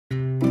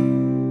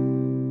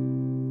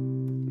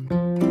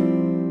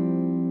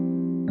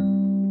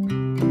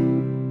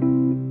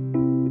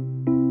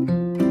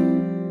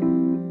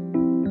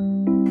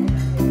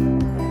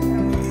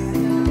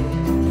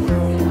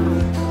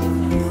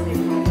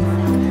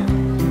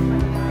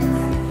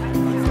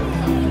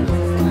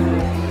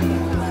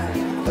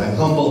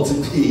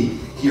be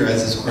here,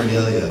 as is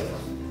Cornelia.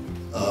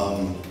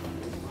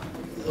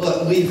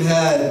 Look, we've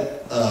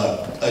had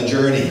a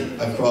journey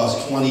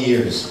across 20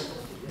 years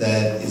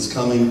that is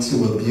coming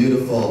to a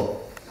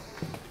beautiful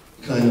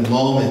kind of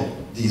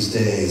moment these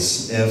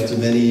days, after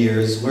many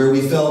years, where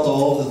we felt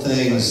all the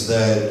things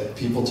that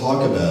people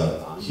talk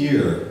about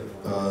here,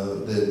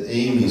 that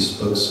Amy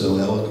spoke so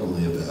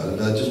eloquently about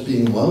just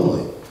being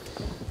lonely,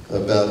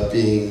 about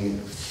being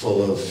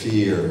full of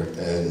fear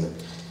and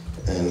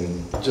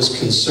just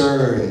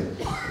concern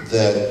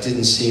that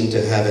didn't seem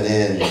to have an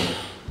end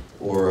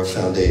or a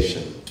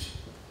foundation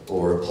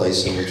or a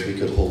place in which we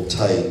could hold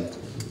tight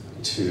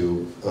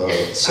to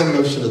some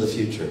notion of the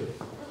future.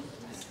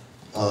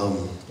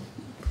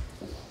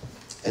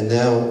 And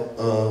now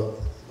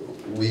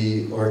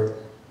we are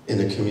in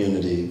a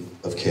community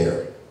of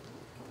care.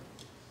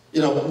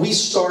 You know, we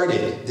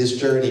started this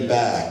journey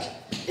back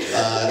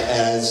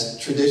as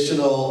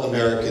traditional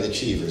American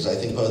achievers. I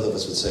think both of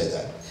us would say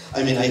that.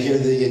 I mean, I hear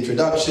the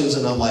introductions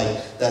and I'm like,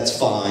 that's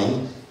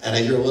fine. And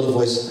I hear a little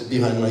voice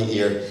behind my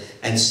ear,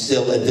 and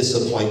still a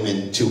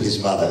disappointment to his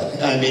mother.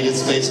 I mean,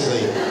 it's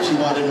basically, she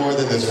wanted more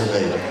than this from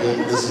me.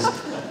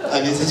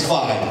 It's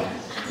fine.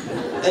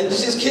 And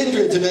she's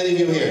kindred to many of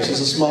you here. She's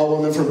a small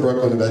woman from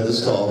Brooklyn, about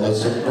this tall, no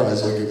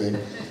surprise, look at me.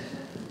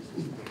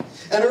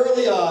 And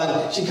early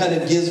on, she kind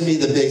of gives me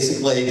the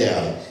basic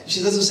laydown.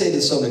 She doesn't say it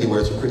in so many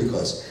words, but pretty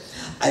close.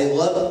 I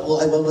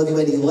won't love you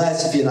any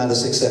less if you're not a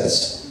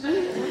success.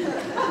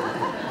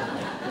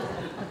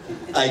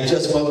 I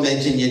just won't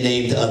mention your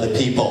name to other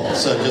people,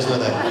 so just know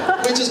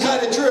that. Which is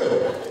kind of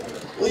true.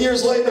 Well,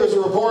 years later, as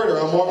a reporter,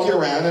 I'm walking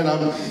around and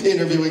I'm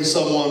interviewing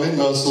some woman,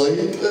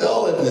 mostly,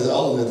 all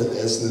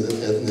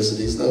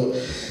ethnicities, though.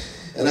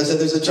 And I said,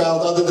 there's a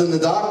child other than the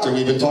doctor.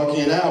 We've been talking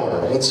an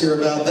hour. Let's hear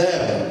about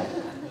them.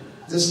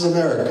 This is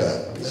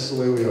America. This is the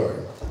way we are.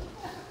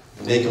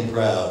 Make them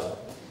proud.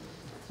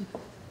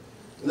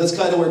 And that's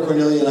kind of where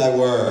Cornelia and I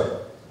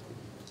were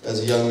as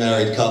a young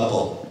married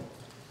couple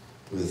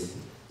with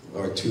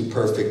our two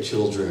perfect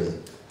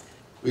children.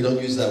 We don't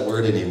use that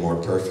word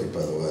anymore, perfect,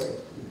 by the way.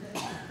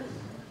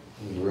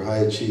 We were high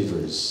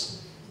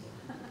achievers,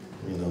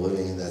 you know,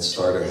 living in that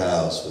starter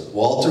house. With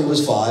Walter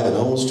was 5 and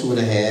almost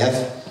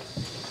 2.5.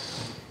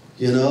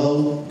 You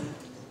know,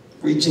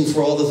 reaching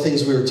for all the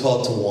things we were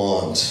taught to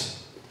want.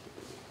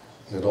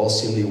 And it all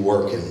seemed to be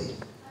working.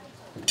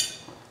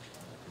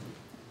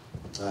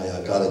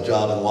 I got a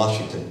job in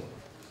Washington,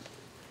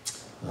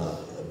 a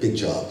big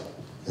job,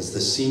 as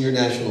the senior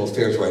national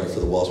affairs writer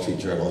for the Wall Street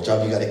Journal. A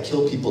job you got to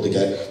kill people to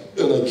get.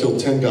 And I killed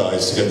 10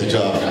 guys to get the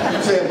job.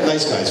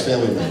 Nice guys,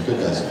 family men,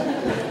 good guys.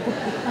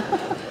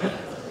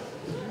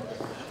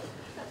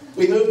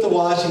 We moved to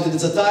Washington.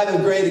 It's a time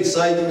of great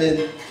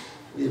excitement.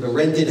 We have a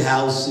rented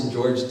house in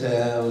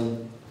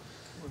Georgetown.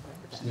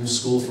 New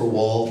school for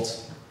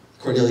Walt.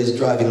 Cornelia's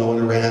driving Owen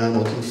around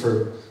looking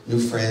for new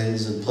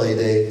friends and play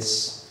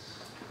dates.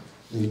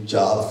 New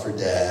job for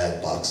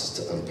Dad,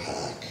 boxes to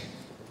unpack.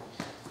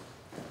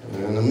 And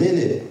in a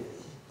minute,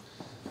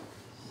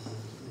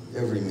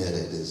 every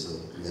minute is a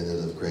minute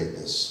of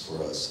greatness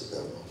for us at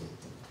that moment.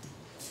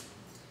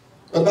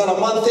 But about a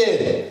month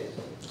in,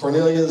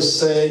 Cornelia is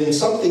saying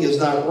something is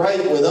not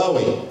right with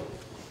Owen.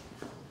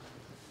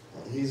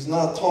 He's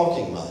not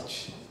talking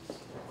much.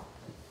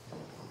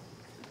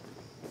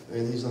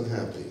 And he's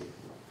unhappy.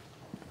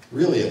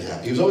 Really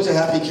unhappy. He was always a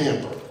happy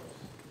camper.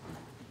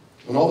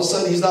 And all of a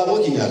sudden, he's not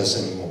looking at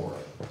us anymore.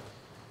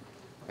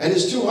 And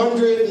his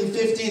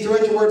 250,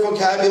 300 word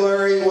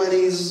vocabulary when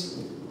he's,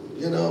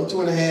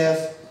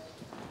 2.5,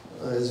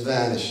 is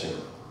vanishing.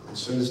 And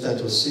soon it's down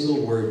to a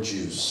single word,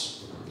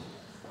 juice.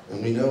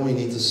 And we know we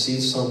need to see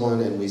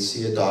someone, and we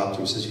see a doctor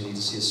who says you need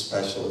to see a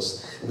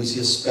specialist. And we see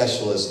a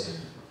specialist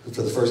who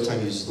for the first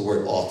time uses the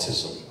word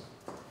autism.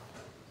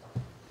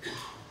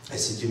 I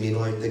said, you mean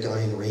like the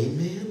guy in Rain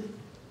Man?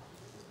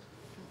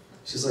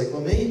 She's like,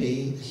 well,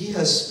 maybe he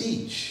has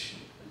speech.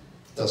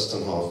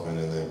 Dustin Hoffman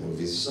in that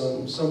movie.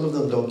 Some of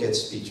them don't get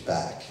speech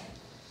back.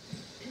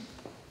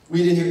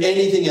 We didn't hear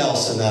anything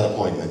else in that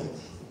appointment.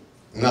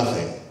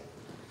 Nothing.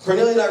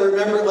 Cornelia and I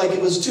remember it like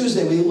it was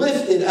Tuesday. We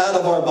lifted out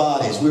of our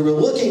bodies. We were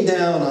looking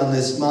down on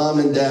this mom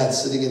and dad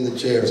sitting in the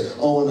chairs,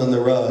 Owen on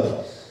the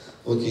rug,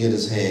 looking at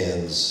his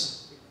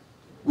hands.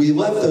 We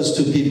left those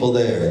two people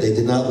there. They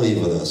did not leave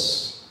with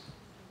us.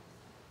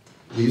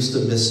 We used to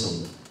miss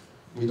them.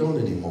 We don't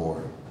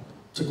anymore.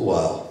 It took a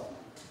while.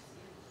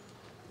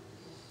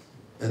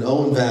 And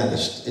Owen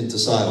vanished into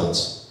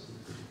silence.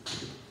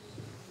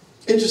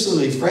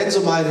 Interestingly, friends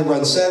of mine who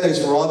run centers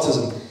for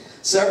autism,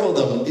 several of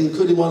them,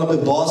 including one up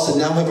in Boston,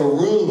 now have a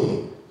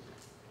room,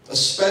 a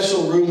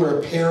special room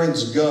where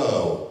parents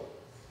go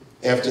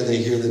after they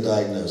hear the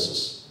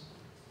diagnosis.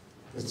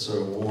 It's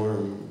a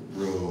warm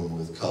room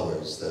with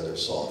colors that are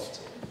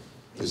soft.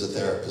 There's a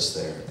therapist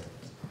there.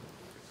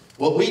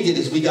 What we did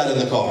is we got in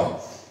the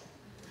car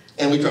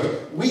and we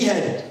drove.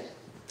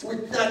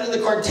 We're not in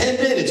the car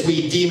 10 minutes,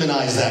 we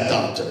demonized that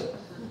doctor.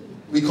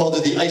 We called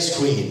her the ice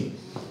queen.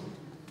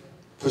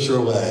 Push her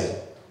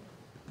away.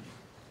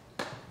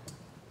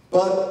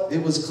 But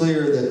it was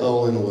clear that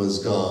Owen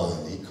was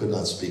gone. He could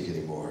not speak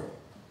anymore.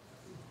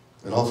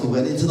 And off we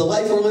went into the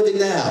life we're living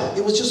now.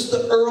 It was just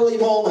the early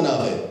moment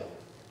of it.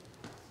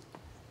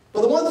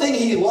 But the one thing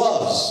he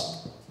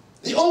loves,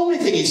 the only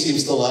thing he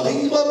seems to love,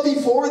 he loved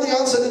before the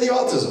onset of the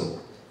autism,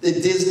 the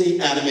Disney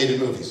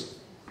animated movies.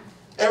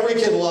 Every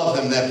kid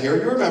loved them that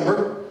period, you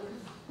remember.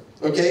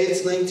 Okay,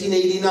 it's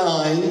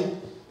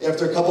 1989.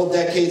 After a couple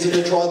decades of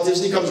the trot,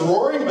 Disney comes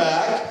roaring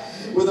back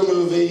with a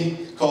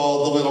movie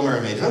called The Little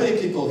Mermaid. How many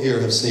people here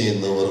have seen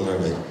The Little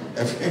Mermaid?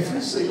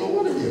 Every single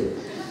one of you.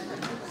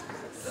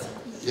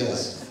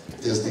 Yes,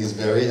 Disney is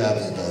very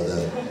happy about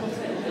that.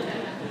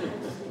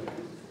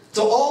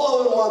 So all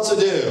Owen wants to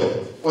do,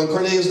 when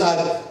Cornelius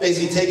not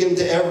basically taking him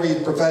to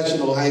every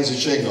professional who hangs a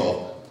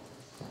shingle,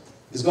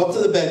 is go up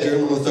to the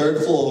bedroom on the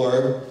 3rd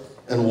floor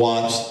and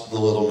watch The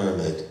Little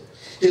Mermaid.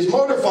 His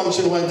motor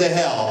function went to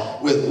hell,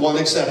 with one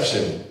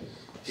exception.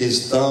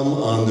 His thumb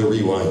on the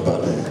rewind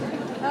button.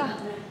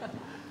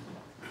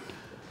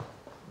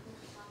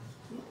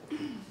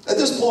 At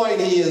this point,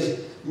 he is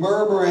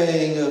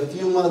murmuring a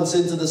few months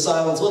into the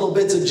silence, little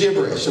bits of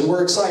gibberish, and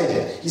we're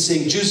excited. He's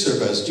saying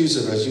juicervus,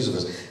 juicervus,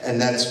 juicervus, and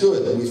that's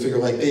good. And we figure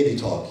like baby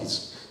talk.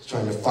 He's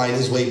trying to find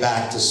his way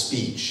back to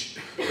speech.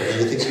 He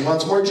thinks he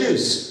wants more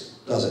juice.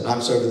 Doesn't.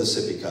 Knocks over the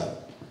sippy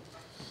cup.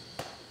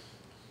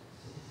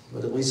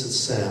 But at least it's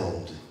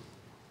sound.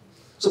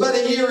 So about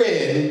a year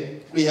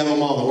in, we have a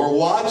moment. We're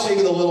watching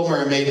The Little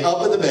Mermaid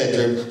up in the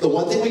bedroom. The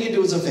one thing we can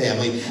do as a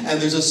family, and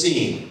there's a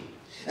scene.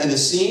 And the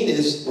scene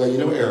is, well, you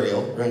know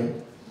Ariel, right?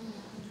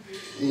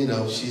 You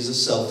know, she's a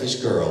selfish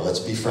girl, let's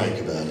be frank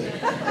about it.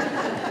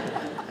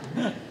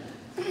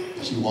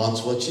 She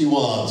wants what she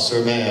wants,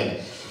 her man.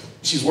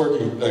 She's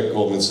working at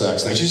Goldman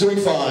Sachs now. She's doing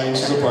fine,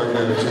 she's a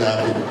partner, she's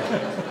happy.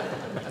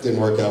 Didn't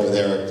work out with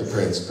Eric the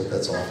Prince, but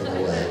that's off and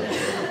away.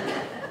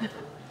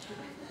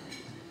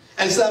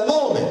 And it's that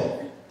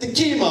moment, the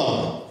key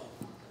moment,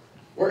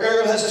 where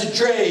Ariel has to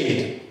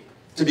trade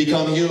to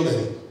become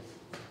human.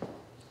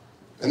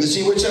 And the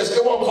sea witch says,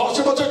 it won't cost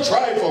you much a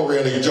trifle,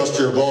 really, adjust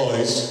your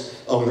voice.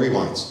 Owen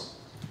rewinds.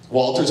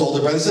 Walter's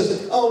older brother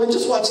says, oh, and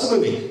just watch the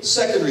movie.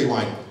 2nd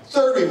rewind,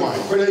 3rd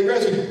rewind. Cornelia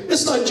grabs me,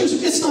 it's not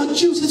juice,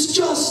 it's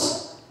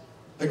just.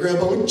 I grab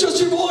Owen,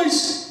 just your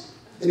voice.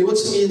 And he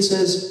looks at me and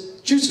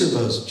says,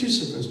 juicervus,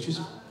 juicervus,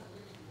 juicervus.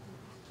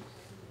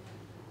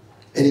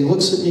 And he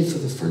looks at me for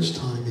the first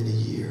time in a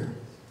year.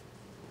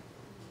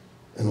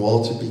 And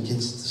Walter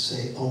begins to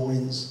say,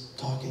 Owen's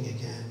talking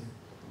again.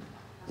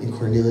 And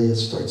Cornelia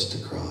starts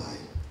to cry.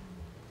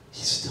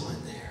 He's still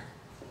in there.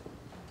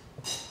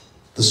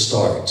 The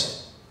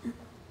start.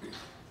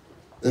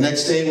 The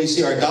next day we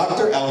see our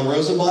doctor, Alan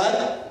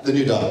Rosenblatt, the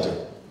new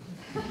doctor.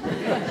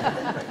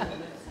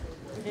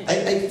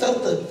 I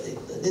felt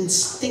an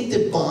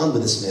instinctive bond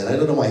with this man. I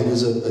don't know why, he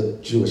was a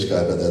Jewish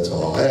guy, but that's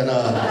all. And,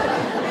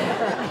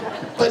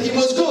 but he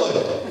was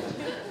good.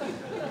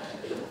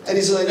 And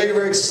he said, I know you're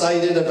very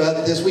excited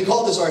about this. We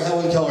call this our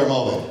Helen Keller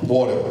moment.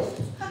 Water.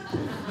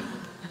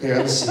 Here,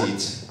 have a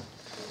seat.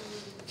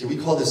 Can we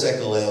call this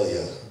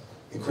echolalia?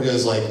 And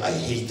Cornelia's like, I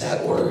hate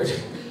that word.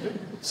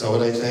 So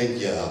what I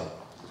think? Yeah.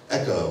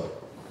 Echo.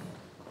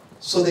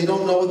 So they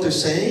don't know what they're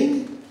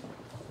saying?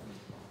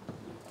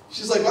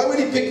 She's like, why would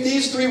he pick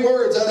these 3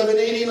 words out of an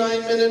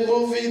 89-minute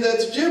movie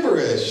that's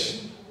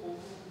gibberish?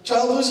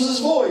 Child loses his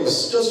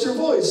voice. Just your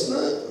voice.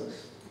 No.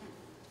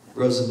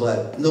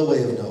 Rosenblatt, no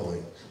way of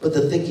knowing. But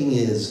the thinking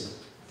is,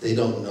 they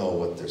don't know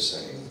what they're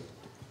saying.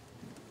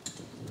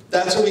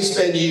 That's where we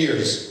spend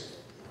years.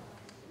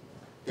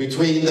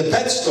 Between the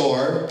pet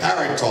store,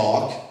 Parrot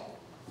Talk,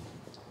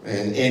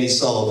 and Annie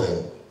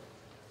Sullivan.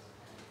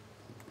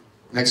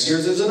 Next year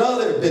there's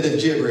another bit of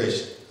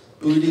gibberish.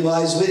 Beauty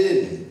lies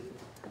within.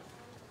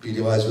 Beauty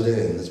lies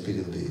within, that's Beauty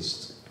and the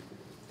Beast.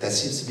 That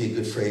seems to be a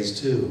good phrase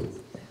too.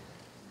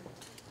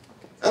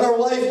 And our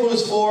life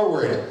moves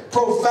forward,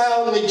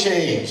 profoundly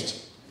changed.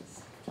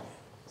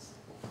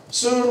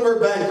 Soon we're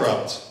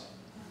bankrupt.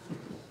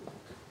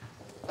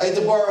 I had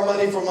to borrow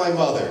money from my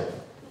mother.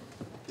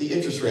 The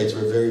interest rates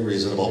were very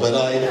reasonable, but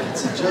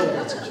it's a joke,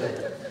 it's a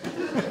joke.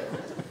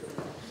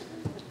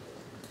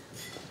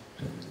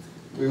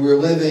 We were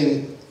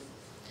living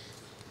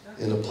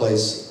in a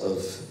place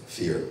of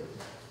fear.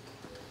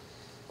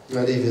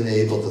 Not even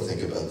able to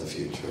think about the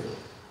future.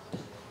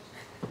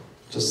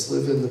 Just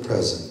live in the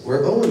present,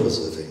 where Owen was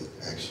living,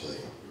 actually.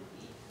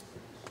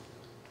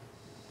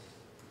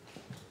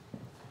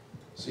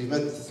 So you've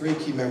met the 3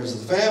 key members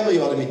of the family.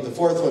 You ought to meet the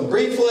 4th one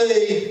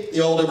briefly,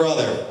 the older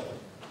brother.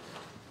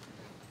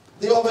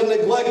 The often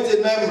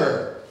neglected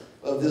member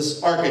of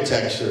this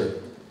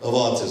architecture of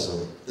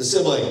autism, the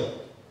sibling.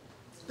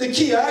 The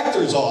key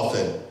actors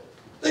often.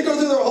 They go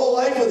through their whole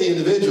life with the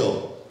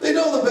individual. They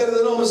know them better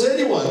than almost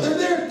anyone. They're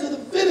there to the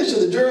finish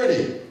of the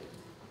journey.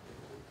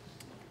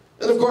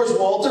 And of course,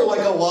 Walter,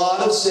 like a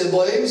lot of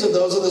siblings of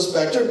those on the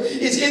spectrum,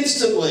 is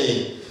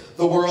instantly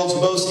the world's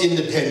most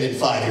independent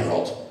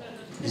 5-year-old.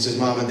 He says,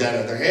 Mom and Dad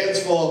have their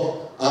hands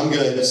full. I'm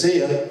good. See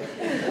ya.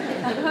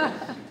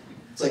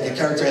 It's like a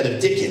character out of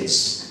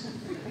Dickens.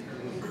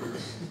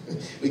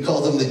 We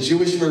called him the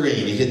Jewish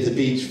Marine. He hit the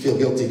beach, feel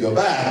guilty, go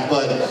back.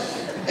 But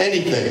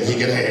anything he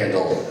could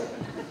handle.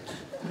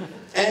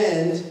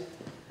 And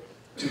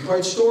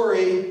two-part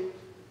story,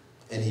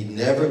 and he'd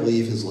never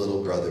leave his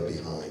little brother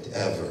behind,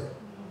 ever.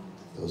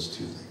 Those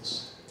two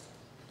things.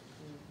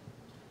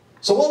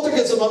 So Walter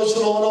gets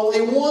emotional on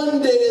only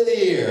one day of the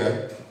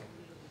year,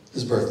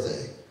 his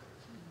birthday,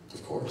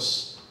 of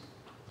course.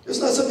 It's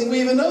not something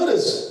we even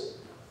notice.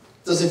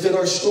 Doesn't fit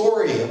our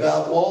story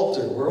about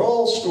Walter. We're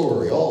all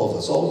story, all of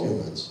us, all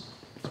humans.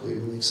 So we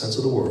make sense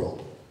of the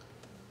world.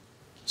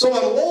 So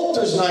on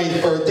Walter's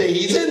 9th birthday,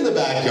 he's in the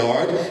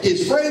backyard.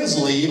 His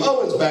friends leave.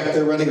 Owen's back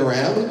there running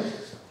around.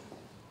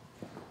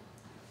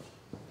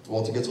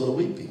 Walter gets a little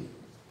weepy.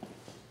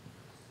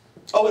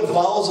 Owen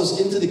follows us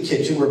into the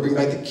kitchen where we bring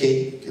back the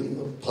cake and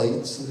the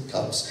plates and the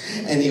cups.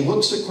 And he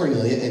looks at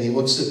Cornelia and he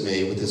looks at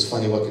me with this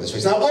funny look in his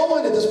face. Now,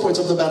 Owen at this point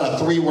is about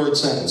a 3-word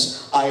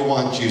sentence. I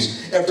want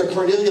juice. After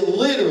Cornelia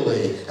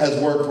literally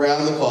has worked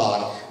round the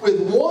clock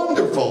with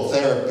wonderful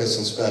therapists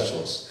and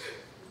specialists.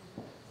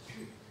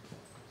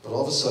 But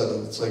all of a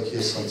sudden, it's like he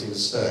has something to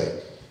say.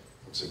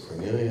 Looks at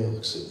Cornelia,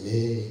 looks at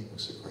me,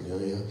 looks at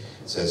Cornelia, and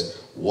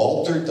says,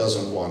 Walter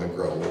doesn't want to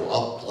grow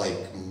up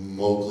like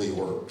Mowgli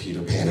or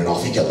Peter Pan, and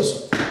off he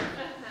goes.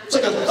 It's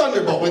like a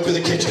thunderbolt went through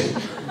the kitchen.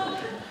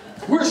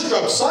 We're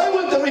struck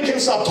silent, then we can't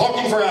stop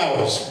talking for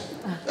hours.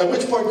 At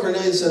which point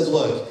Cornelia says,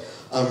 look,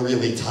 I'm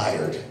really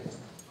tired.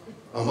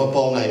 I'm up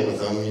all night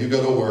with them. You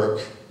go to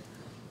work.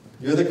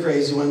 You're the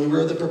crazy one. You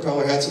wear the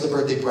propeller hats at the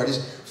birthday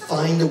parties.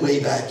 Find a way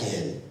back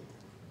in.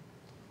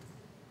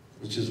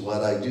 Which is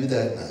what I do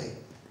that night.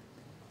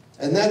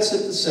 And that's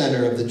at the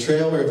center of the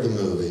trailer of the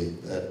movie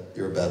that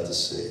you're about to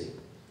see.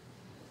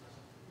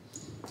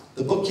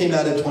 The book came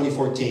out in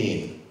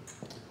 2014.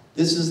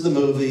 This is the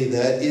movie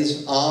that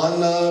is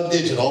on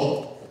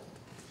digital.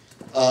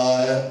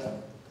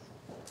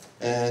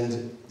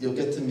 And you'll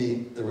get to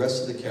meet the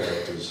rest of the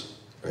characters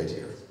right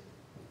here.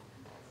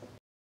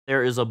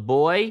 There is a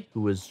boy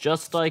who is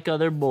just like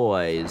other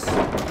boys.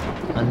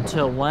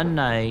 Until one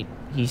night,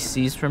 he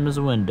sees from his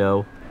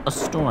window a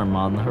storm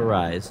on the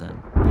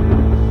horizon.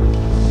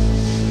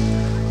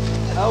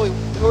 Oh,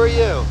 who are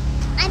you?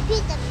 I'm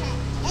Peter Pan,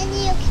 and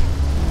you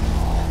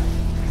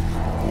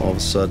can. All of a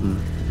sudden,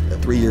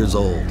 at 3 years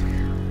old,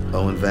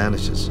 Owen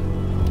vanishes.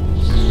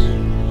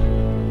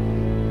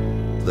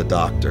 The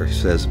doctor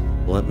says,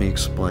 let me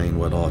explain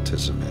what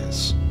autism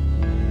is.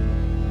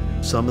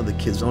 Some of the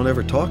kids don't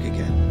ever talk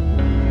again.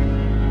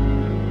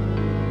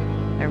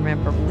 I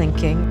remember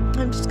thinking,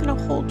 I'm just gonna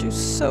hold you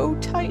so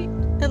tight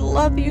and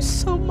love you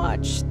so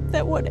much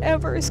that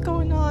whatever is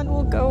going on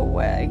will go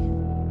away.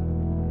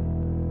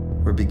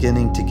 We're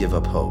beginning to give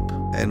up hope.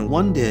 And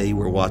one day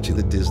we're watching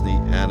the Disney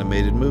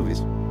animated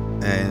movies.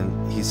 And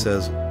he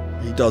says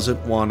he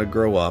doesn't want to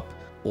grow up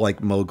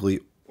like Mowgli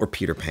or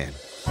Peter Pan.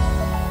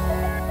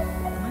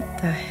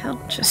 What the hell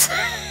just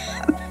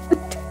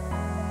happened?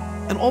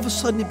 And all of a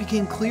sudden it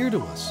became clear to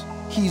us.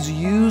 He's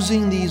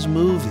using these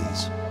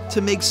movies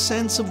to make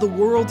sense of the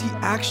world he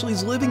actually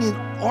is living in,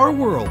 our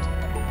world.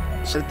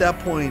 So at that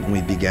point,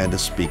 we began to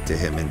speak to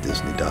him in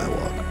Disney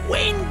dialogue.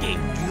 When did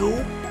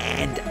you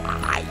and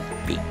I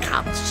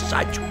become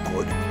such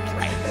good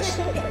friends?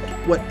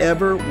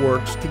 Whatever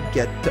works to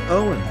get to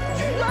Owen.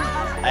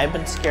 I've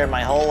been scared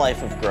my whole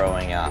life of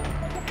growing up.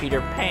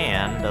 Peter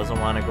Pan doesn't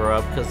want to grow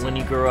up because when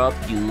you grow up,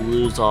 you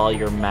lose all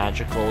your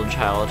magical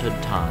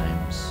childhood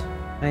times.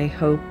 My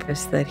hope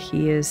is that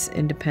he is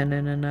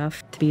independent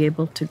enough to be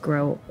able to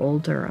grow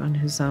older on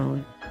his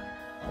own.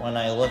 When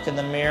I look in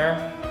the mirror,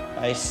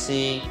 I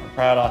see a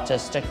proud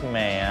autistic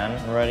man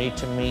ready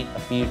to meet a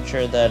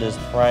future that is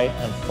bright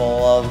and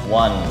full of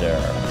wonder.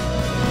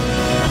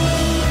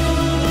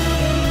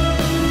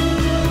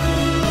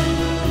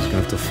 He's going to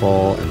have to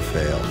fall and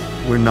fail.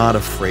 We're not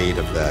afraid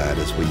of that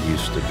as we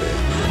used to be.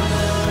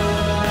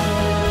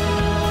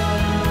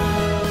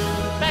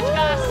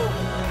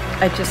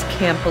 I just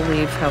can't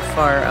believe how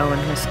far Owen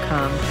has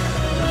come.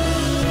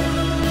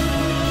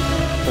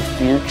 The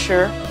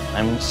future,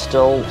 I'm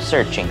still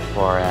searching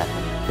for it.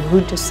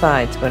 Who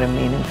decides what a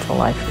meaningful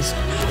life is?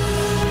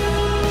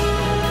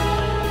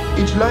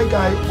 It's like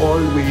I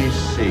always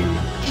say.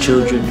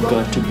 Children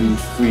got to be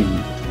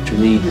free to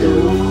lead their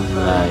own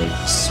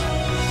lives.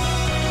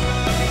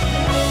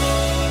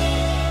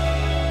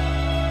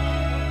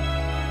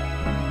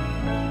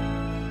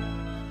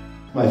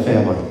 My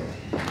family.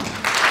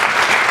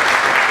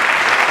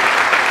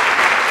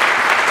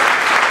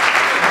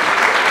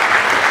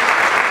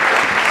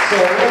 So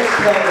let's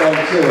cut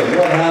right to it.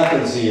 What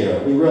happens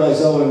here? We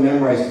realize Owen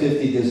memorized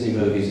 50 Disney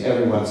movies,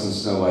 every one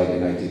since Snow White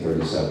in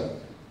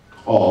 1937.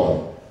 All of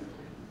them.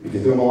 If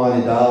you threw him a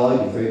line in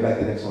dialogue, you throw you back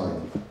the next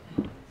line.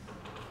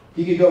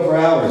 He could go for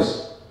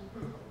hours.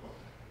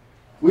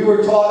 We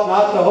were taught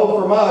not to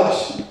hope for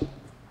much.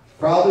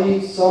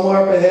 Probably somewhere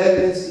up ahead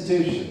in an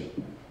institution.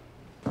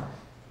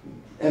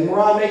 And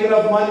we're on making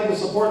enough money to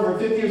support him for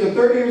 50 years and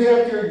 30 years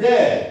after you're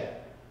dead.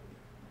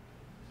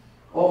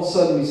 All of a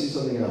sudden we see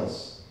something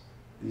else.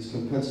 These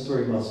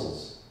compensatory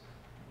muscles.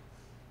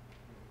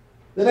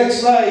 The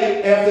next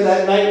night, after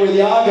that night with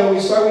Iago, we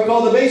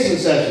call the basement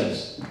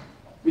sessions.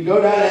 We We go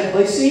down and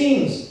play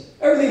scenes.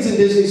 Everything's in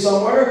Disney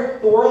somewhere.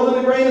 The World in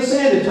a Grain of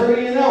Sand,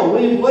 Eternity in an Hour.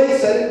 William Blake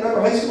said it.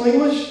 Remember High School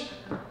English?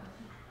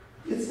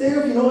 It's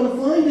there if you know how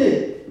to find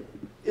it.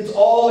 It's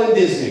all in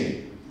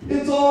Disney.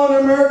 It's all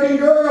in American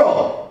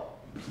Girl.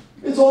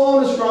 It's all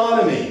in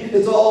astronomy.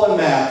 It's all in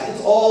math.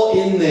 It's all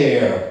in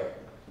there.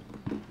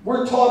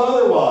 We're taught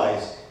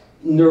otherwise.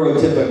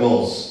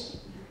 Neurotypicals.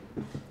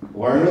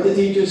 Learn what the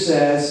teacher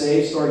says,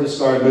 save, store,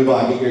 discard, move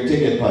on, get your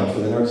ticket punched for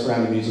the nerds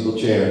surrounding musical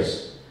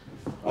chairs.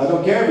 I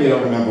don't care if you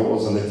don't remember what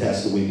was on the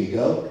test a week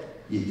ago.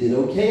 You did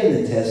okay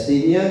in the test,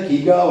 didn't you?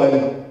 Keep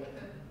going.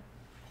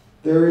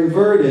 They're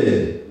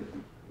inverted.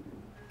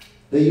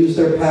 They use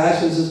their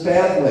passions as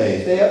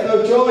pathways. They have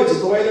no choice.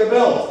 It's the way they're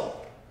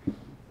built.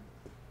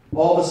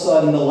 All of a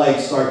sudden, the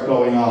lights start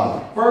going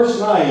on. First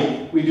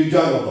night, we do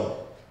Jungle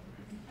Book.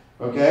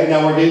 Okay?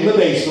 Now we're in the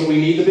basement. We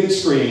need the big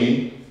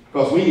screen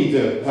because we need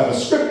to have a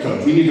script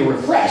coach. We need to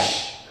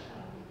refresh.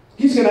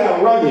 He's going to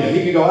outrun you.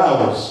 He could go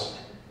hours.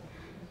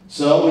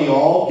 So we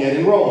all get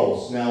in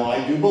roles. Now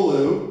I do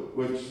Baloo,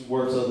 which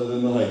works other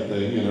than the height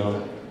thing, you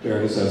know,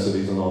 bare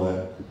necessities and all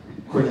that.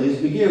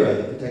 Cornelius Bagheera,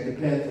 the protected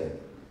panther.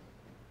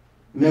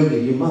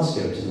 Mowgli, you must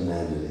go to the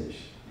man village.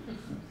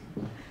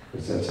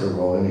 Because that's her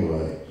role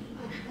anyway.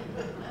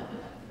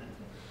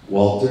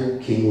 Walter,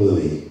 King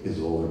Louie, his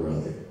older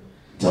brother.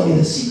 Tell me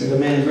the secret of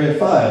man's red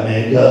fire,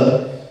 man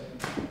cub.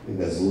 I think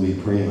that's Louis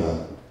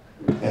Prima.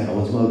 And that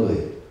one's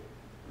Mowgli.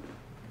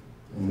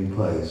 And we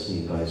play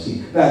scene by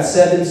scene. About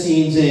 7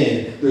 scenes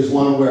in, there's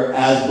one where,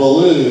 as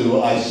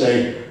Baloo, I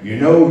say, you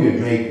know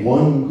you'd make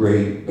one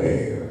great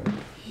bear.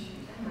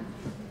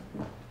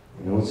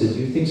 You know, it says,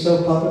 you think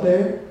so, Papa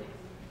Bear?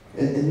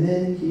 And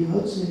then he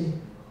hugs me.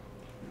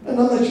 And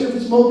I'm not sure if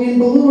it's Mowgli and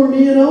Baloo or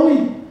me and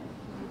Owie.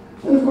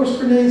 And of course,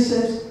 Cornelia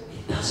says,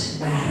 it doesn't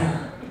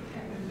matter.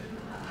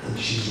 And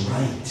she's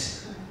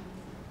right.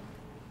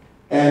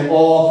 And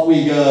off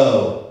we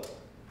go.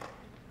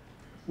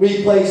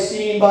 We play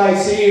scene by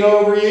scene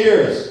over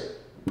years.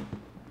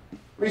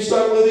 We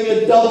start living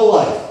a double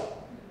life.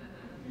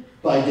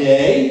 By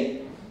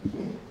day,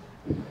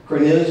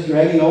 Cornelius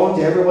dragging on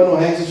to everyone who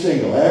hangs a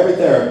shingle, every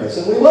therapist.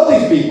 And we love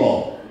these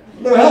people.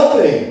 They're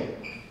helping.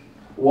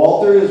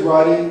 Walter is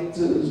riding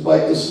his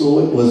bike to school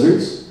in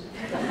blizzards.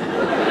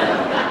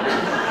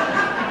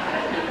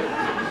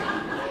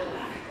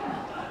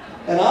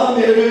 And I'm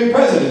interviewing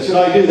presidents. Should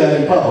I do that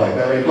in public?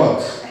 I read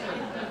books.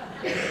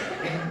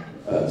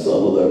 And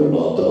some of them are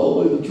not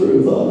telling me the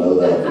truth. I know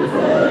that for a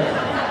fact.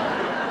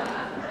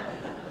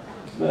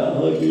 Man,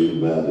 hug you,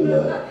 man, do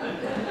that.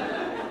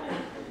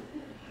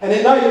 And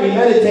at night we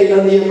meditate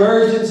on the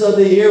emergence of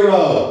the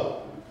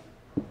hero.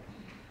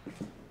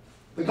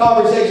 The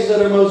conversations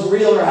that are most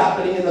real are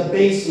happening in the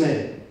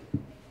basement.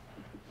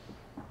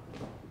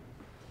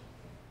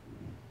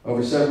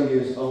 Over several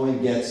years,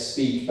 Owen gets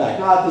speech back.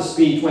 Not the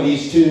speech when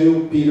he's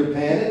 2, Peter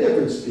Pan, a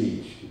different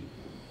speech.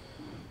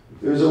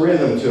 There's a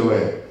rhythm to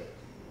it.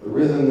 A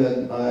rhythm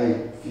that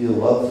I feel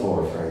love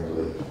for,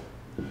 frankly.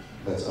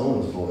 That's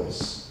Owen's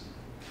voice.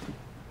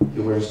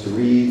 He learns to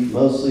read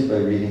mostly by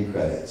reading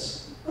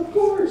credits. Of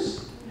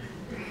course.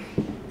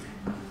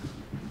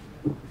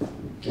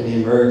 And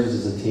he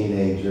emerges as a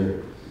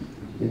teenager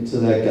into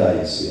that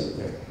guy you see up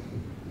there.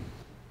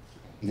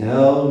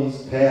 Now he's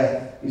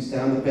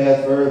down the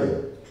path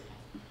further.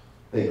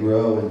 They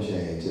grow and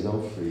change. They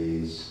don't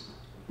freeze.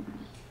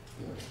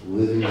 They're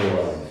living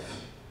their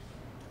life.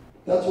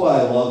 That's why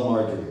I love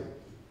Marjorie.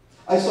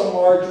 I saw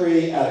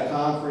Marjorie at a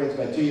conference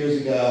about 2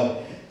 years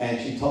ago, and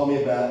she told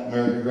me about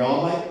American Girl.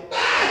 I'm like,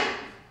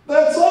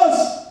 that's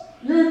us!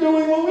 You're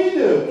doing what we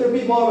do. There are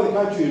people all over the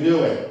country who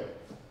do it.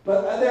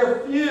 But there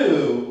are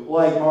few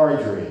like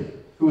Marjorie,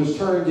 who has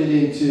turned it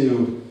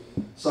into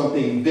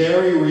something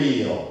very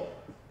real.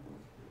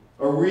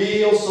 A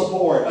real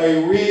support,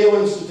 a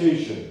real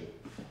institution.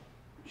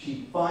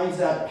 She finds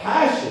that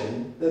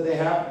passion that they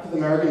have for the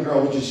American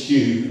Girl, which is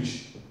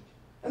huge.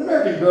 And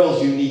American Girl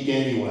is unique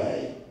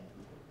anyway.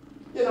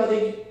 You know,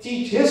 they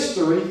teach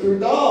history through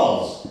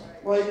dolls,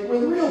 like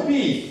with real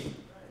beef.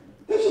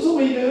 This is what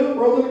we do,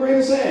 roll in a grain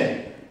of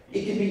sand.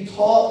 It can be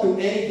taught through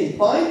anything.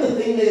 Find the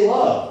thing they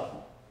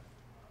love.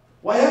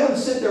 Why have them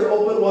sit there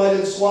open wide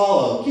and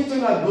swallow? Kids are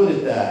not good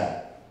at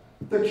that.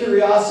 Their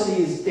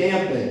curiosity is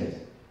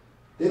dampened.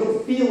 They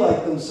don't feel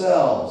like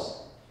themselves.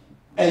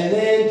 And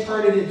then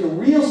turn it into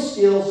real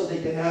skills so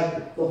they can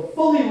have the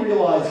fully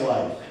realized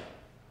life.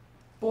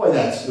 Boy,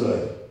 that's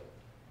good.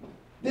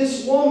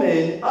 This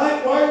woman,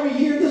 why are we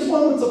here? This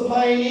woman's a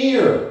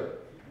pioneer.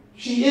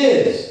 She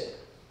is.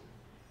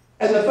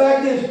 And the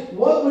fact is,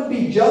 what would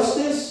be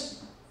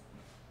justice?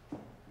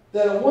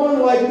 That a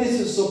woman like this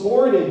is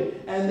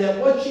supported and that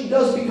what she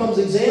does becomes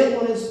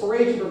example and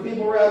inspiration for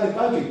people around the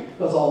country.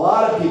 Because a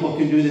lot of people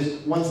can do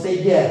this once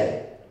they get it.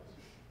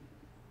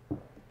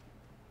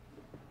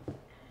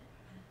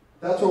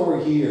 That's why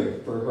we're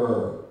here, for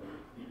her.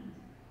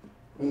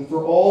 And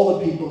for all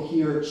the people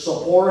here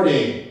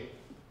supporting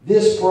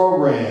this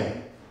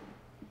program.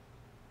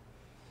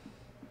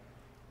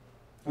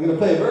 I'm going to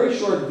play a very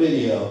short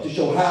video to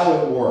show how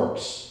it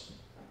works.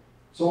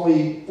 It's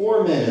only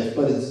 4 minutes,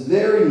 but it's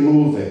very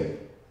moving.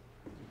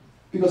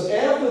 Because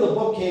after the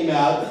book came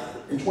out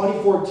in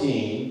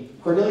 2014,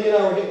 Cornelia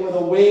and I were hit with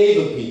a wave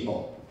of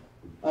people.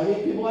 I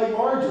mean, people like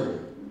Marjorie.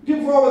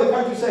 People from all over the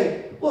country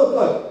saying,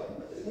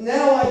 look,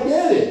 now I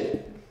get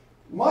it.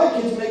 My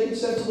kid's making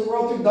sense of the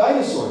world through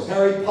dinosaurs,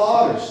 Harry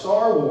Potter,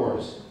 Star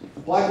Wars,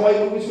 black and white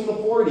movies from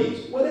the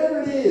 40s,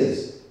 whatever it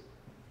is.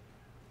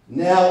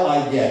 Now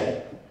I get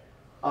it.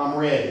 I'm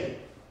ready.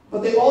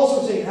 But they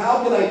also say,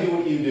 how can I do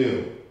what you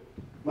do?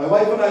 My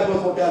wife and I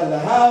both work out of the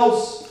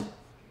house,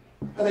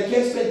 and I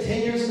can't spend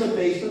 10 years in the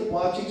basement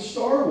watching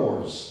Star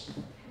Wars.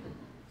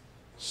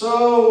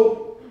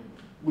 So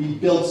we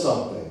built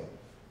something.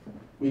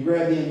 We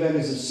grabbed the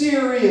inventors of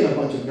Siri and a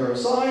bunch of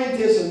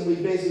neuroscientists, and we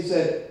basically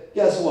said,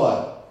 guess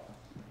what?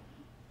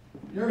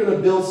 You're going to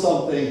build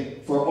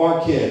something for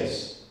our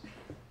kids.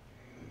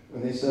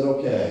 And they said,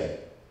 okay.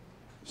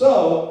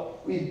 So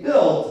we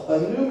built a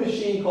new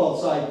machine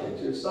called Sidekick.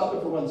 Here, stop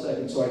it for 1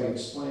 second so I can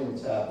explain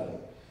what's happening.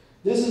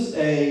 This is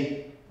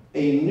a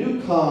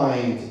new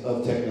kind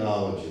of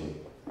technology.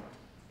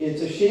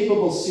 It's a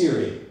shapeable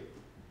Siri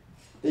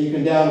that you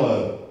can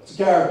download. It's a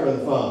character on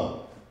the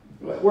phone.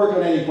 Work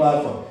on any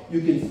platform.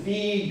 You can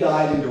feed,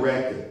 guide, and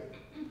direct it.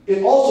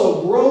 It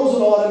also grows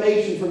an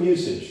automation from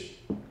usage.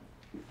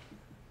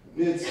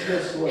 It's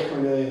just what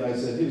Cornelia and I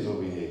said, here's what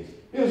we need.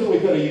 Here's what we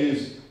could have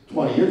used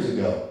 20 years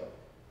ago.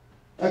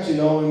 Actually,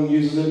 no one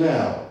uses it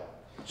now.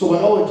 So when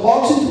Owen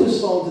talks into his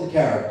phone to the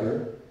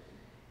character,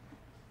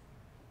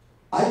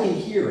 I can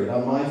hear it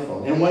on my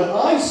phone. And when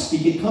I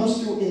speak, it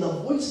comes through in the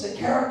voice of the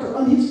character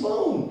on his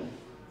phone.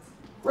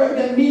 Right?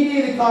 That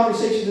mediated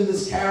conversation to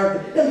this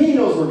character. And he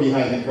knows we're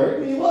behind the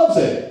curtain. He loves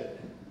it.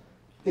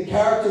 The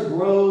character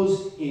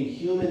grows in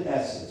human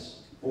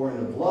essence, born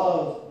of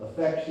love,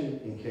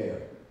 affection, and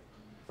care.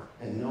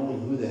 And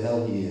knowing who the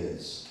hell he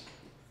is.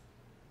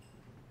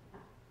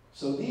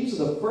 So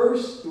these are the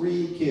first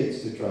 3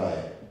 kids to try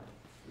it.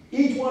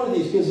 Each one of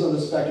these kids is on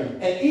the spectrum,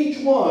 and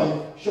each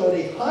one showed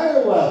a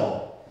higher level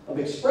of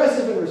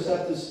expressive and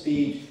receptive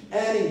speech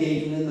and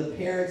engagement than the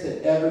parents had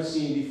ever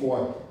seen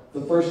before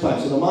the first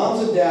time. So the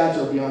moms and dads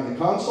are behind the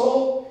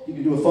console. You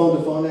can do a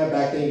phone-to-phone there.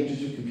 Back then, you could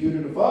just do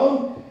computer to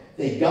phone.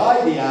 They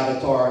guide the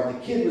avatar. The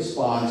kid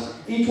responds.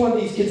 Each one of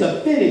these kids'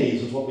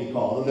 affinities is what we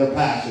call them. Their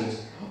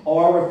passions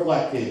are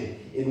reflected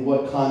in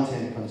what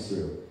content comes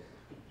through.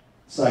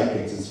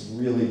 Sidekicks,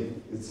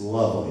 it's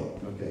lovely.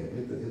 Okay,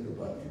 hit the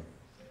button.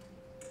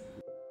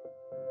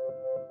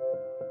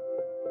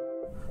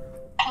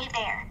 Hey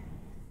there,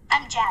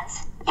 I'm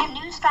Jazz, your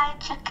new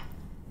sidekick.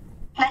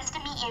 Nice to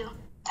meet you.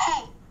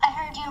 Hey, I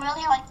heard you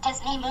really like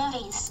Disney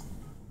movies.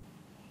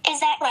 Is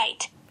that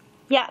right?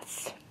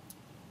 Yes.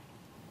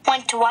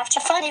 Want to watch a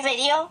funny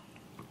video?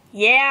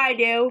 Yeah, I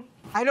do.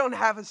 I don't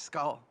have a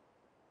skull.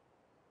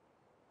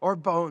 Or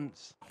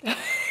bones.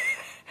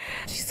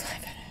 She's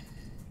laughing.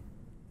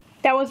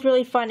 That was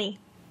really funny.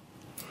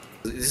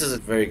 This is a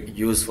very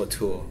useful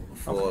tool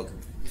for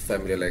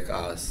family like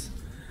us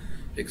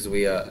because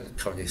we are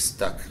currently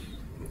stuck.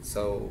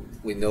 So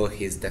we know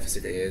his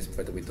deficit is,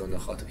 but we don't know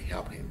how to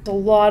help him. A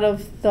lot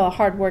of the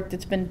hard work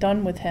that's been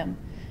done with him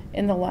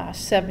in the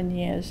last 7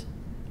 years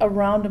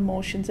around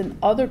emotions and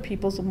other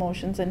people's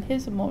emotions and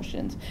his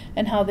emotions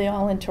and how they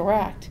all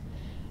interact.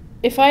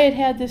 If I had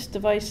had this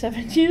device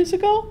 7 years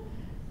ago,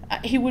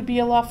 he would be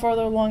a lot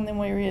further along than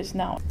where he is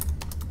now.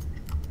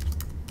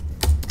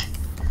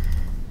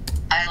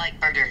 I like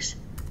burgers.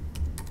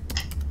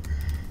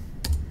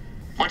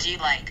 What do you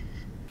like?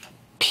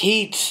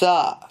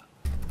 Pizza.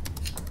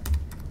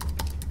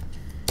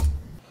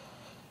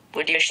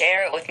 Would you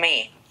share it with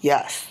me?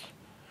 Yes.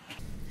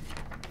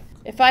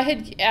 If I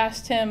had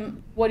asked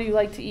him, what do you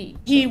like to eat?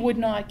 He would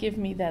not give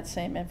me that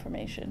same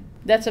information.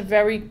 That's a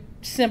very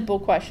simple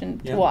question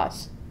to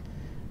us.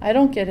 I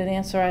don't get an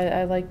answer,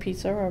 I like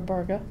pizza or a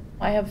burger.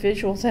 I have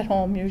visuals at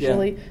home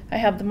usually. I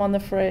have them on the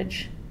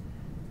fridge.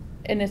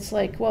 And it's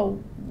like, well,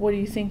 what do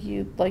you think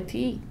you'd like to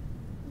eat?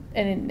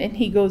 And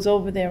he goes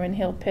over there and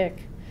he'll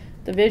pick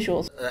the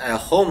visuals. At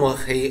home,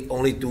 he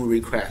only do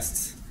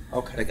requests.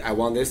 Okay. Like, I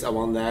want this, I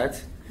want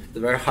that. It's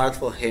very hard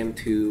for him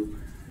to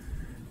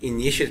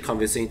initiate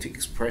conversation to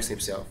express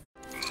himself.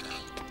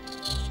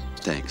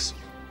 Thanks.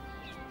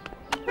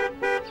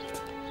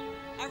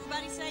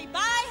 Everybody say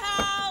bye,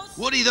 house!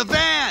 Woody the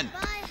van! Bye,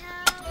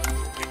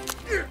 house.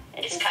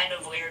 It's kind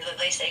of weird that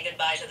they say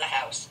goodbye to the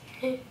house.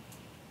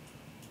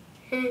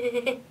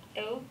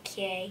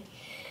 Okay.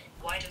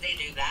 Why do they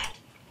do that?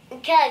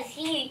 Because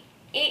he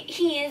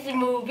is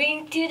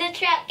moving to the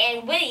truck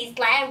and Woody's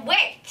plan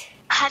worked.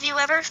 Have you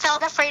ever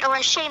felt afraid or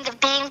ashamed of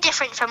being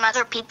different from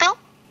other people?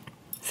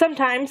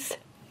 Sometimes.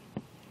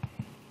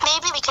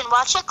 Maybe we can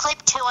watch a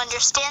clip to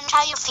understand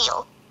how you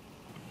feel.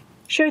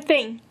 Sure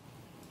thing.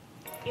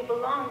 You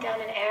belong down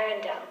in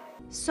Arendelle.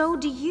 So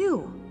do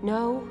you.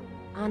 No,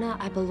 Anna,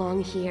 I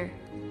belong here.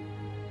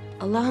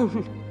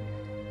 Alone.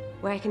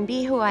 Where I can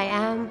be who I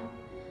am.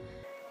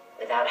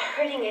 Without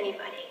hurting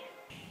anybody.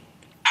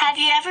 Have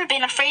you ever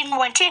been afraid and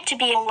wanted to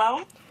be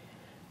alone?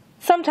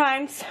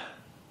 Sometimes.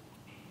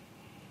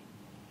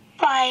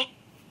 Why?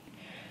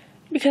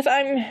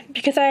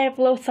 Because I have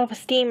low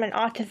self-esteem and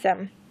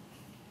autism.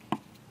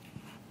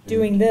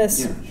 Doing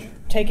this,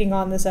 taking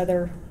on this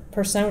other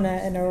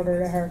persona in order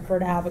to her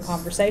to have a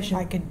conversation,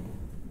 I could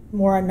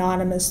more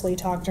anonymously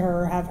talk to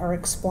her, have her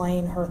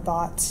explain her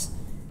thoughts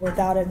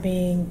without it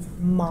being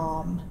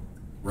mom.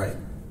 Right.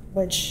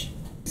 Which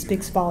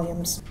speaks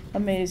volumes.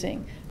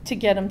 Amazing to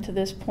get him to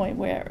this point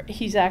where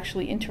he's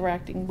actually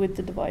interacting with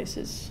the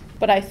devices.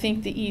 But I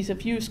think the ease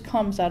of use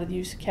comes out of the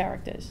use of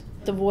characters.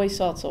 The voice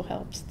also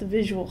helps, the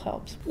visual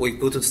helps. We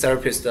go to the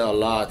therapist a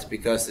lot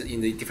because in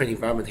the different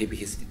environment he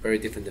behaves very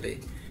differently.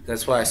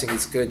 That's why I think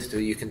it's good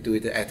to you can do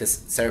it at the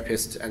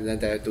therapist and then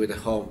do it at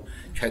home.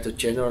 Try to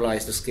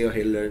generalize the skill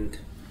he learned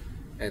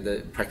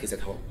and practice at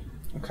home.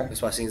 Okay.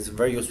 That's why I think it's a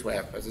very useful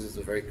app. This is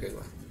a very good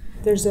one.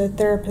 There's a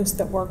therapist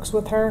that works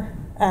with her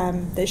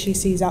that she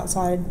sees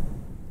outside,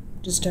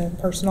 just a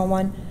personal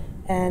one,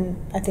 and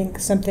I think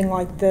something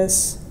like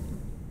this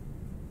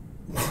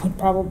would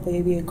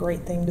probably be a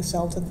great thing to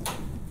sell to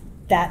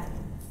that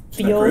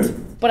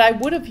field. But I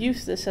would have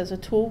used this as a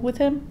tool with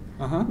him,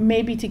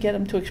 maybe to get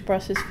him to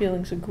express his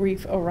feelings of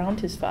grief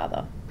around his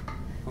father.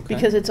 Okay.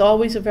 Because it's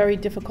always a very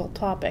difficult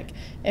topic.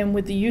 And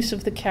with the use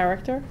of the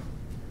character,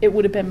 it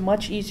would have been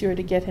much easier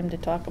to get him to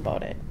talk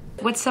about it.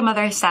 What's some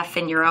other stuff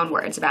in your own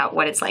words about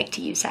what it's like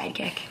to use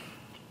Sidekick?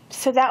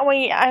 So that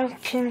way I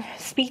can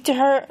speak to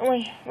her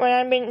when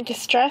I'm in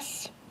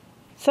distress.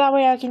 So that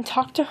way I can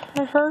talk to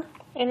her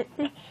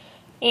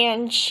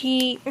and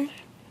she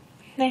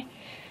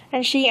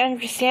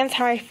understands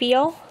how I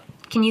feel.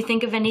 Can you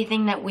think of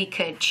anything that we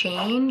could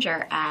change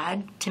or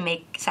add to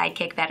make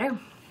Sidekick better?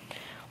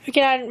 We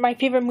can add my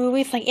favorite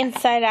movies like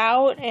Inside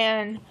Out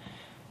and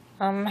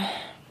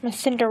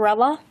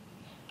Cinderella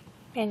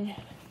and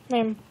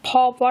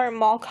Paul Blart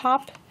Mall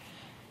Cop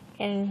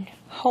and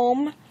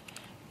Home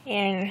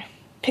and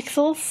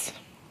Pixels.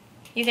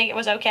 You think it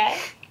was okay?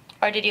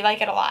 Or did you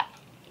like it a lot?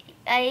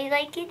 I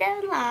like it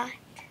a lot.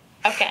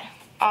 Okay,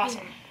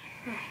 awesome.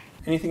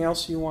 Anything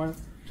else you want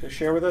to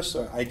share with us?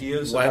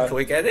 Ideas? Why can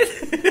we get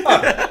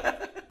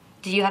it?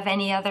 Do you have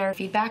any other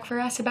feedback for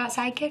us about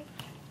Sidekick?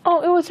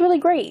 Oh, it was really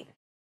great.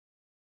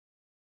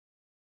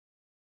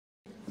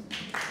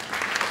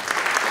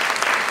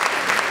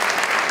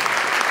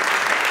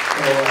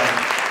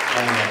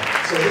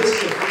 So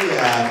this is a free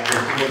app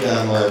where people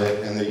download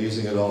it and they're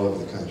using it all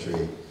over the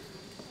country.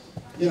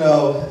 You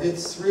know,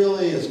 it's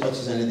really, as much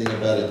as anything,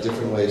 about a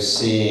different way of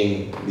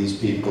seeing these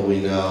people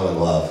we know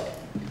and love.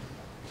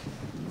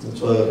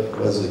 That's what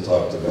Wesley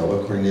talked about,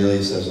 what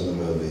Cornelia says in the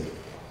movie.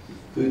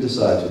 Who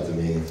decides what the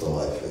meaningful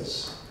life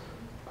is?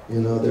 You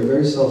know, they're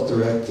very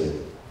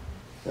self-directed.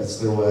 That's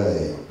their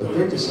way, but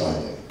they're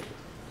deciding.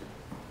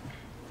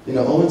 You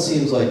know, Owen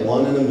seems like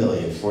 1 in a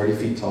million, 40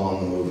 feet tall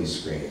on the movie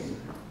screen.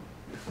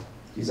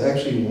 He's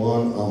actually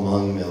one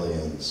among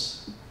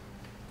millions.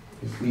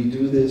 If we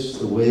do this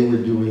the way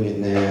we're doing it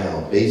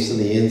now, based on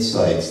the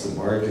insights that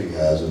Marjorie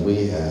has and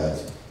we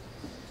have,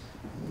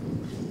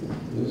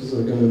 there's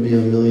going to be a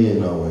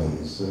million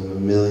Owens and a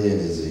million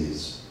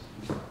Izzies.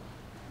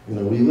 You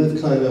know, we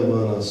live kind of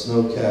on a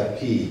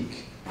snow-capped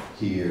peak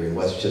here in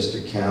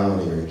Westchester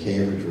County or in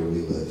Cambridge where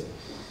we live.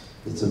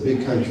 It's a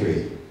big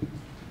country,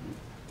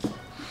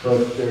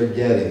 but they're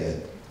getting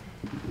it.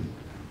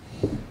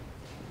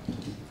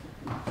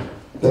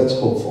 That's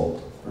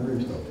hopeful.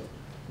 Earned hope.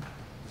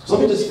 So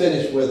let me just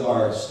finish with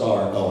our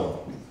star, Owen.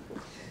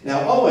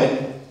 Now,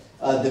 Owen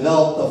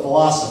developed a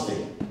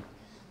philosophy.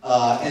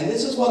 And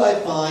this is what I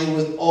find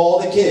with all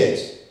the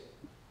kids.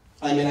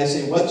 I mean, I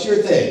say, what's your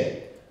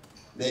thing?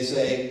 They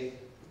say,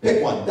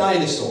 pick one,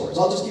 dinosaurs.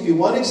 I'll just give you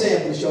one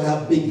example to show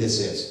how big this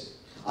is.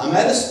 I'm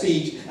at a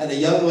speech, and a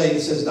young lady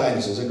says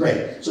dinosaurs are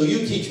great, so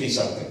you teach me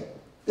something.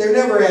 They're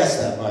never asked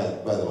that,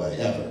 by the way,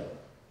 ever.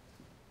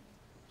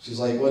 She's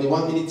like, what do you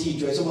want me to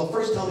teach you? I said, well,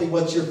 first tell me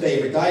what's your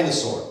favorite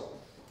dinosaur.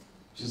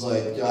 She's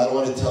like, I don't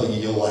want to tell you,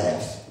 you'll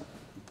laugh.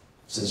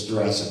 Since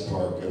Jurassic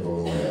Park,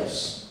 everyone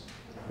laughs.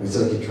 I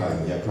said, okay, try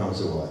me, I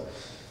promise I will.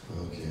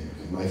 Okay,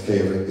 my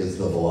favorite is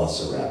the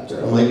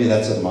velociraptor. And maybe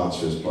that's a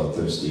monstrous,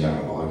 bloodthirsty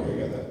animal. Okay, I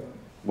get that.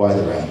 Why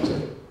the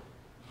raptor?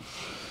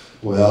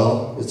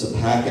 Well, it's a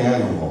pack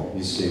animal.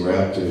 You see,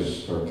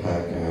 raptors are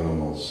pack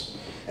animals.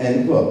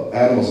 And, well,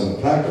 animals in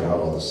a pack are not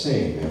all the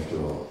same, after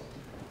all.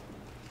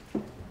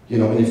 You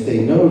know, and if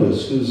they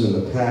notice who's in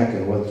the pack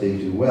and what they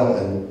do well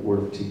and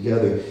work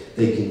together,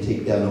 they can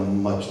take down a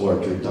much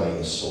larger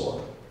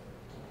dinosaur.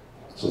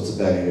 So it's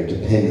about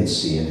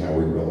interdependency and how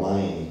we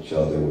rely on each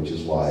other, which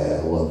is why I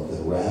love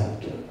the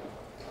raptor.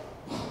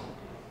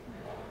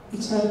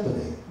 What's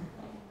happening?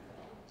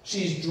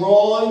 She's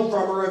drawing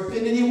from her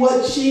affinity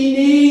what she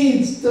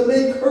needs to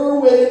make her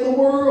way in the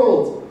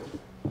world.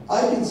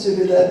 I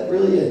consider that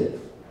brilliant.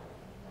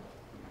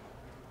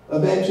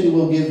 Eventually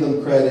we'll give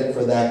them credit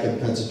for that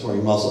compensatory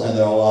muscle, and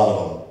there are a lot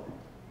of them.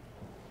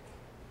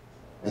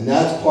 And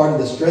that's part of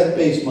the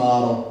strength-based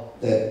model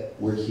that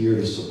we're here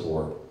to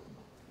support.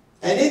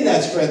 And in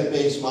that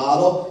strength-based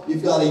model,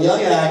 you've got a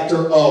young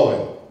actor,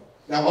 Owen.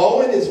 Now,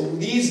 Owen is,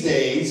 these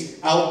days,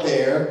 out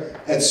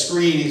there at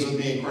screenings with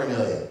me and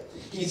Cornelia.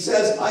 He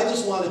says, I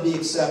just want to be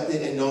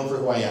accepted and known for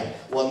who I am.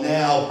 Well,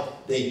 now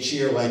they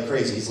cheer like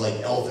crazy. He's like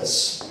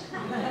Elvis.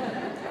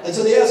 And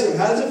so they ask him,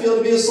 how does it feel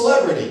to be a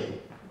celebrity?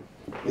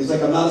 He's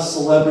like, I'm not a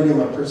celebrity, I'm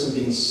a person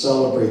being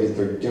celebrated.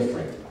 They're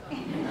different.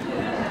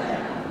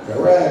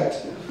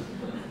 Correct.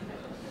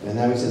 And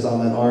now he says,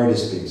 I'm an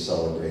artist being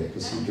celebrated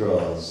because he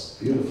draws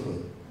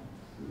beautifully.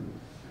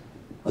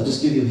 I'll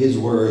just give you his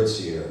words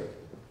here.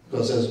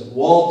 Because as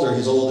Walter,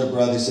 his older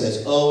brother,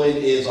 says, Owen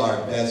is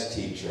our best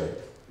teacher.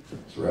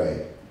 That's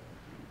right.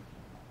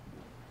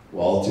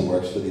 Walter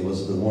works for the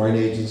Elizabeth Warren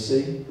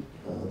Agency,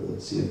 the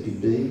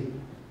CFPB.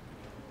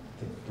 I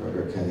think the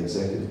Progress County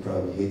executive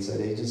probably hates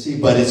that agency,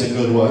 but it's a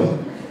good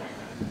one.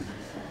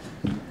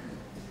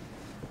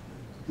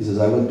 He says,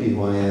 I wouldn't be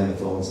who I am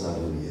if Owen's not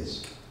who he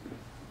is.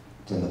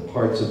 And the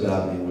parts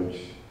about me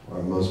which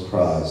are most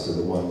prized are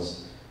the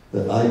ones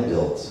that I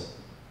built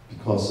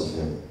because of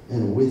him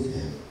and with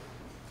him.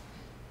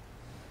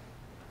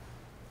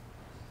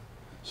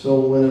 So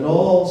when it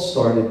all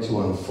started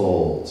to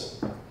unfold,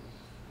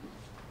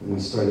 and we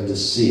started to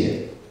see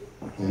it,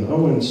 and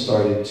Owen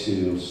started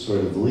to sort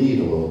of lead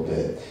a little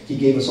bit, he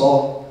gave us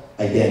all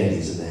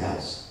identities in the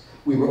house.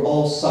 We were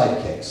all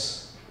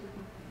sidekicks.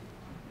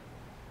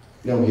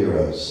 No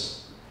heroes.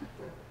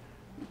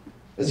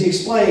 As he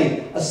explained,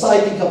 a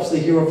sidekick helps the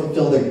hero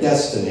fulfill their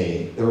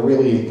destiny. They're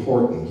really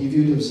important. He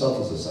viewed himself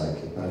as a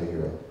sidekick, not a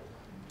hero.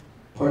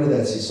 Part of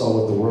that is he saw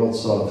what the world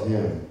saw of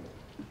him.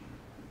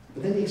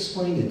 But then he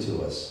explained it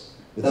to us.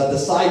 Without the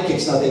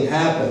sidekicks, nothing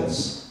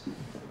happens.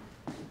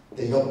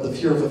 They help the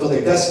hero fulfill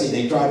their destiny.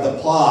 They drive the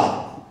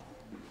plot,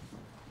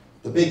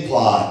 the big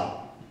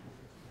plot.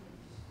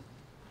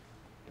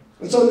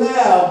 And so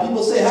now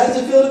people say, how does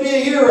it feel to be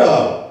a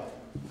hero?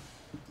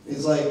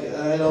 He's like,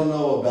 I don't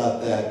know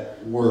about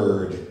that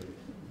word.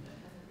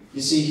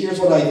 You see, here's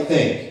what I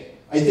think.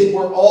 I think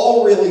we're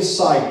all really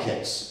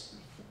sidekicks.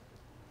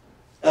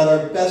 At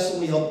our best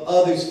when we help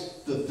others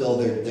fulfill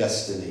their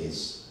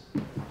destinies.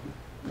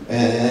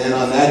 And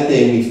on that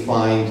day we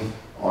find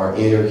our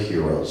inner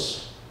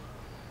heroes.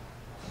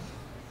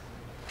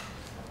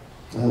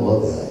 I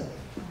love that.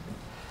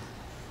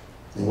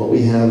 And what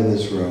we have in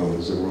this room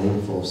is a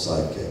room full of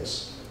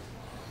sidekicks.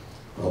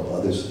 Help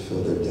others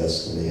fulfill their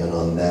destiny, and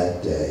on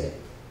that day,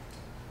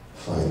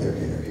 find their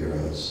inner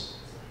heroes.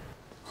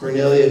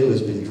 Cornelia, who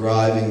has been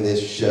driving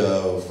this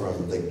show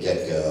from the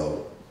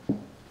get-go,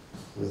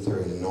 with her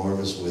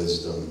enormous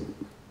wisdom,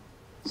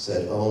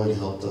 said, Owen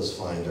helped us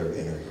find our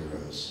inner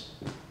heroes.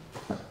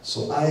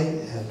 So I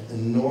have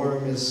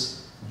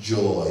enormous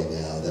joy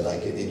now that I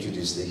can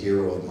introduce the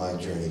hero of my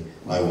journey,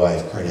 my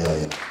wife,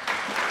 Cornelia.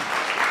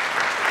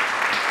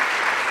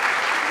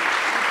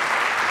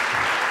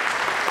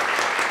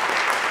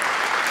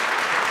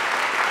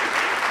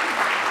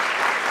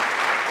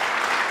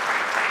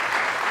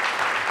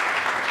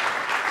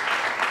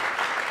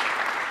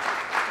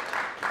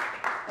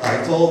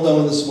 I told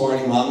Owen this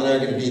morning, Mom and I are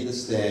going to be at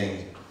this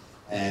thing,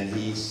 and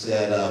he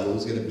said,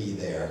 who's going to be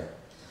there?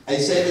 I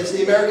said, it's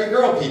the American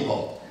Girl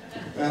people.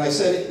 And I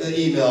sent the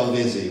email of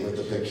Izzy with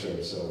the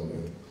picture. So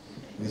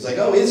he's like,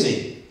 oh,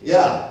 Izzy,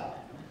 yeah.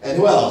 And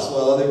who else?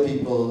 Well, other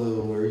people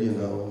who were, you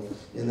know,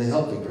 in the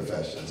helping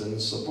professions and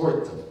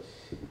support them.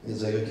 And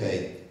he's like,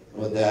 okay,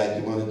 well,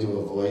 Dad, you want to do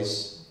a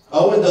voice?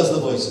 Owen does the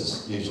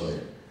voices, usually.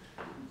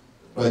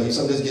 But he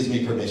sometimes gives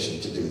me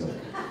permission to do them.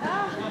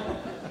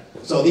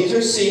 So these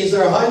are scenes,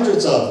 there are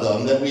hundreds of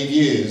them that we've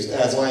used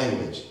as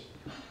language.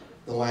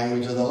 The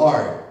language of the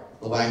heart,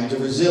 the language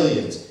of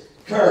resilience,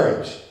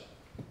 courage,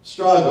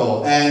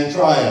 struggle, and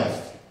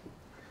triumph.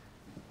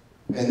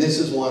 And this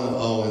is one of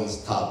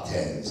Owen's top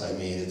 10s. I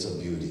mean, it's a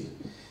beauty.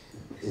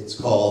 It's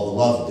called The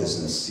Love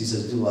Business. He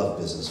says, do love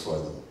business for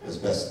them as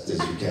best as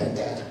you can,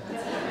 Dad.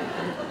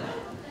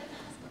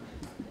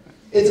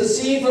 It's a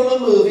scene from a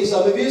movie.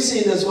 Some of you have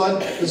seen this one,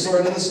 The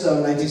Sword in the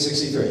Stone,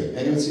 1963.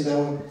 Anyone see that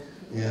one?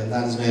 Yeah,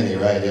 not as many,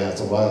 right? Yeah,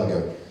 it's a while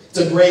ago. It's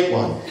a great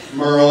one.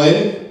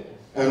 Merlin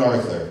and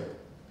Arthur.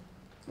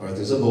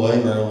 Arthur's a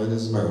boy, Merlin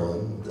is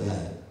Merlin,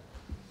 Dad.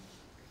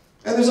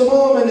 And there's a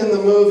moment in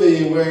the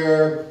movie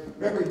where,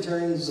 remember, he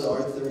turns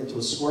Arthur into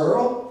a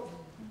squirrel?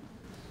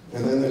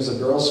 And then there's a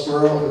girl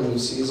squirrel who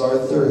sees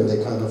Arthur and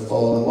they kind of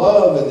fall in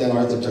love, and then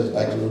Arthur turns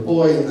back to a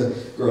boy and the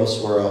girl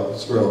squirrel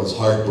is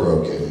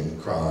heartbroken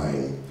and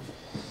crying.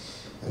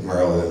 And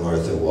Merlin and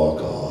Arthur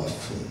walk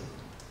off. And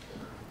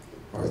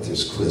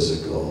Arthur's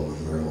quizzical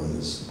and Merlin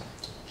is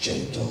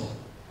gentle.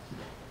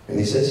 And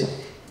he says,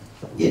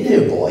 you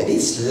know, boy,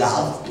 this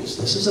love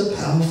business is a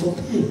powerful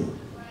thing.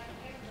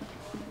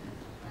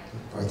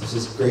 Arthur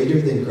says,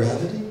 greater than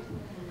gravity?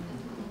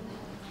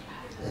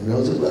 And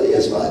Merlin says, well,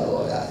 yes, my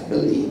boy, I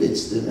believe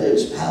it's the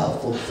most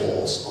powerful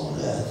force on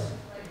earth.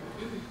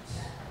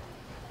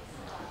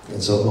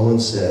 And so Owen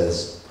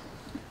says,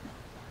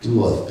 do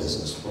love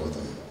business for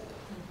them.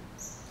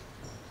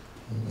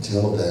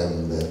 Tell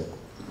them that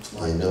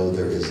I know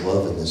there is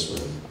love in this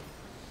room.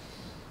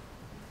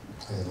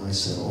 And I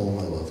send all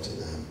my love to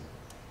them.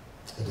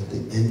 And at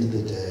the end of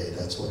the day,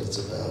 that's what it's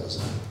about,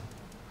 isn't it?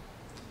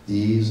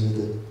 These are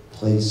the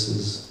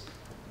places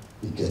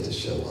we get to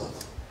show up.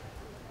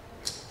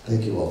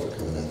 Thank you all for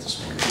coming out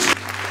this morning.